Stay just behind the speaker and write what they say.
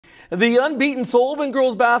The unbeaten Sullivan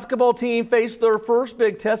girls basketball team faced their first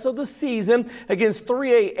big test of the season against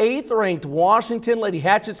 3A 8th-ranked Washington. Lady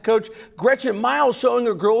Hatchets coach Gretchen Miles showing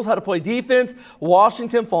her girls how to play defense.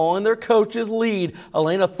 Washington following their coach's lead.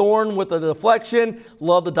 Elena Thorne with a deflection.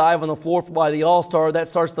 Love the dive on the floor by the All-Star. That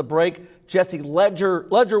starts the break. Jessie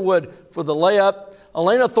Ledgerwood for the layup.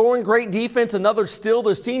 Elena Thorne, great defense. Another steal.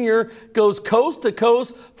 The senior goes coast to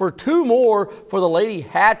coast for two more for the Lady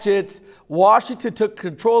Hatchets. Washington took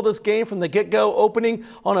control of this game from the get-go, opening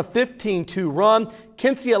on a 15-2 run.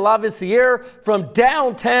 Kinsia Lavisiere from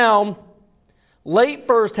downtown. Late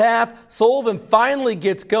first half, Sullivan finally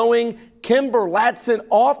gets going. Kimber Latson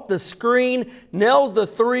off the screen, nails the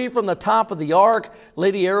three from the top of the arc.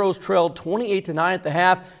 Lady Arrows trailed 28-9 at the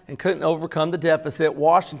half and couldn't overcome the deficit.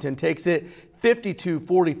 Washington takes it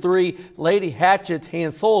 52-43. Lady Hatchets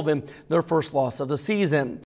hand Sullivan their first loss of the season.